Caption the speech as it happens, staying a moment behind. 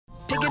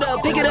Pick it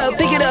up, pick it up,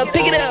 pick it up,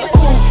 pick it up.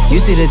 You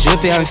see the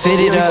drippy, I'm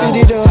fitted up.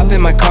 Hop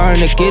in my car and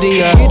the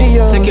giddy up.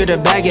 Secure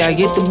the bag, yeah, I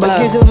get the bus.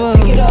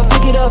 Pick it up,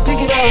 pick it up, pick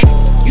it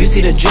up. You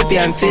see the drippy,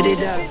 I'm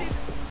fitted up.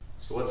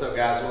 So what's up,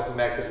 guys? Welcome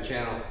back to the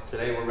channel.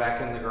 Today we're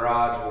back in the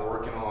garage. We're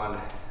working on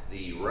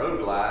the road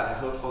glide.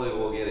 Hopefully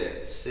we'll get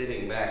it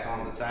sitting back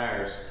on the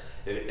tires.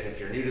 If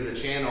you're new to the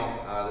channel,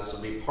 this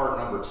will be part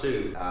number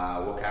 2.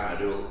 We'll kind of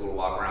do a little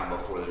walk around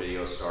before the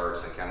video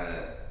starts and kind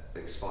of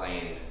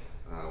explain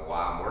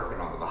why I'm working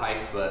on the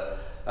bike. But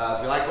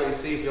if you like what you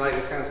see, if you like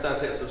this kind of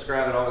stuff, hit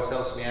subscribe. It always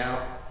helps me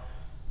out.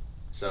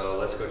 So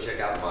let's go check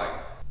out the bike.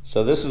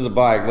 So this is a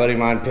bike buddy of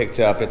mine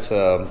picked up. It's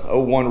a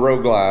 01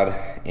 Road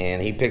Glide,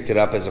 and he picked it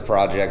up as a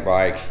project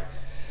bike.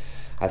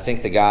 I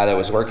think the guy that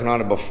was working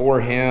on it before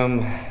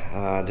him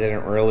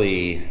didn't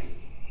really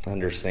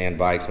understand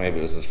bikes. Maybe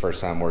it was his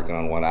first time working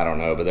on one, I don't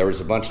know. But there was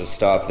a bunch of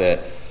stuff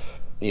that,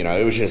 you know,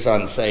 it was just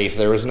unsafe.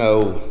 There was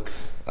no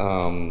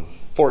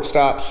fork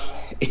stops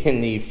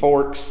in the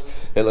forks.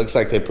 It looks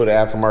like they put an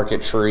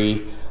aftermarket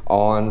tree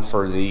on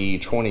for the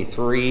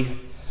 23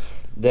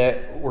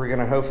 that we're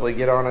gonna hopefully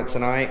get on it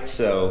tonight.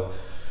 So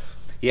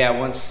yeah,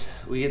 once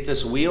we get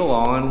this wheel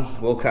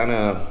on, we'll kind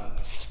of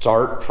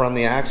start from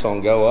the axle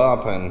and go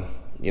up, and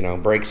you know,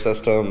 brake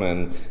system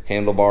and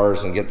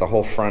handlebars, and get the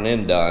whole front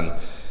end done.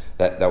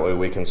 That way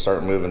we can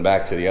start moving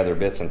back to the other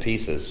bits and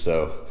pieces.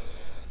 So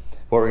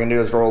what we're gonna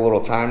do is roll a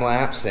little time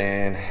lapse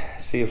and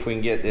see if we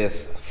can get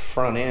this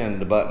front end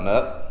to button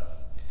up,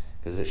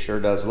 because it sure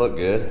does look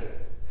good,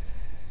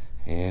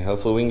 and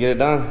hopefully we can get it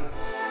done.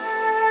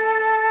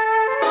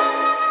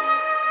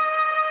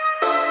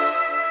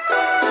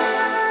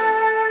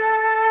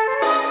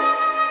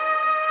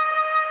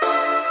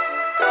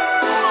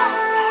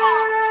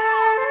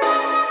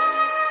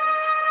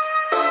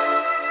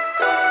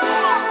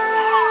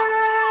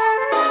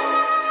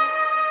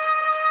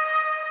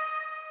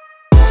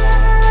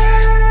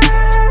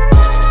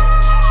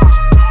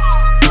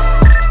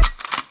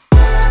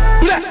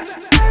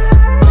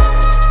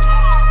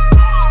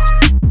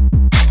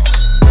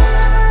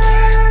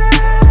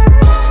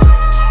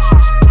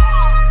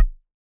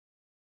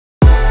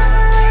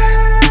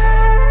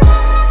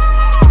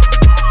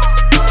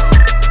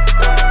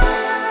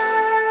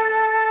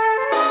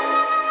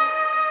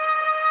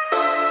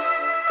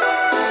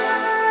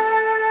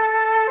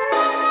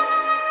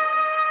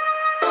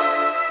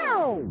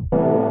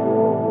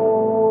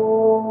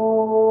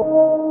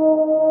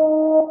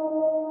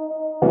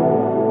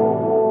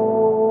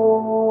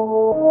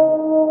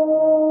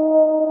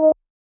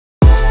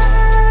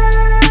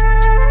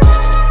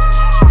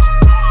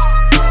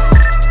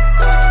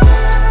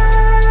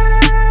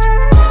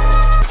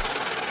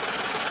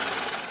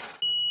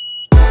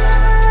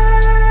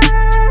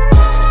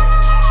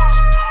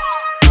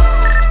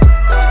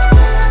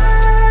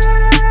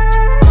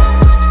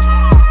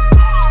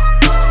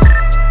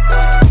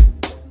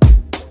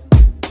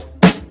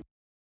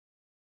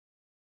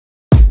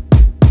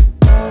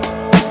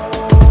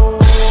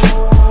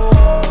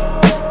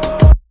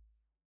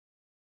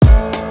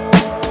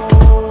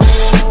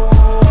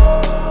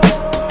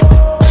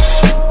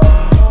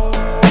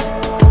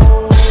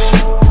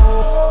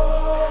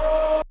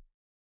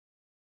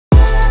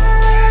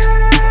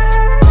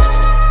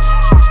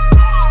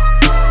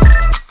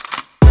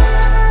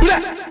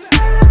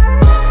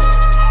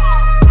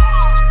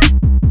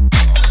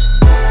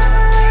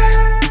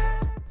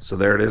 So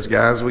there it is,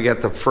 guys. We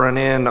got the front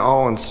end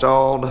all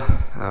installed.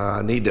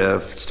 I need to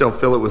still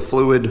fill it with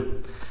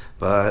fluid,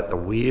 but the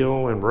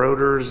wheel and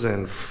rotors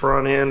and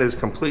front end is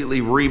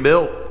completely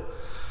rebuilt.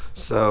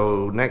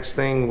 So next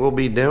thing we'll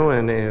be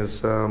doing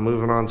is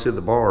moving on to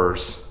the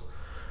bars.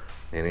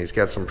 And he's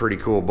got some pretty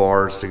cool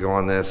bars to go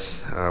on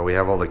this. We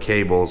have all the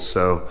cables,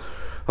 so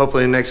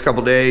hopefully in the next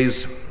couple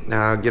days,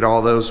 get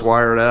all those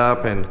wired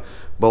up and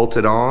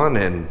bolted on,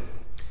 and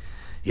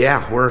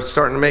yeah, we're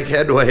starting to make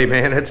headway,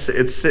 man.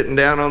 It's sitting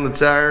down on the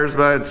tires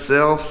by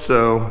itself,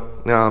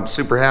 so I'm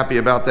super happy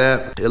about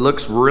that. It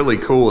looks really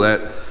cool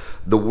that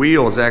the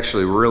wheel is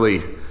actually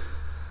really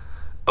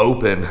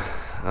open,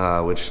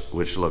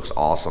 which looks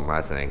awesome,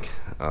 I think.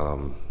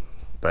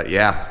 But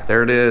yeah,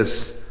 there it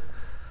is.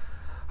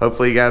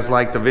 Hopefully you guys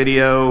like the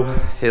video.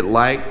 Hit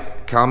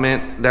like,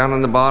 comment down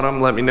in the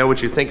bottom. Let me know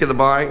what you think of the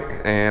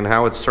bike and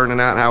how it's turning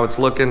out, how it's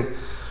looking.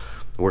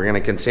 We're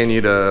gonna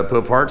continue to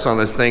put parts on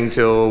this thing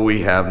till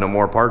we have no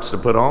more parts to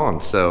put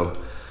on. So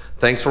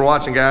thanks for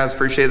watching, guys.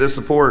 Appreciate the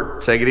support.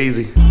 Take it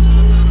easy.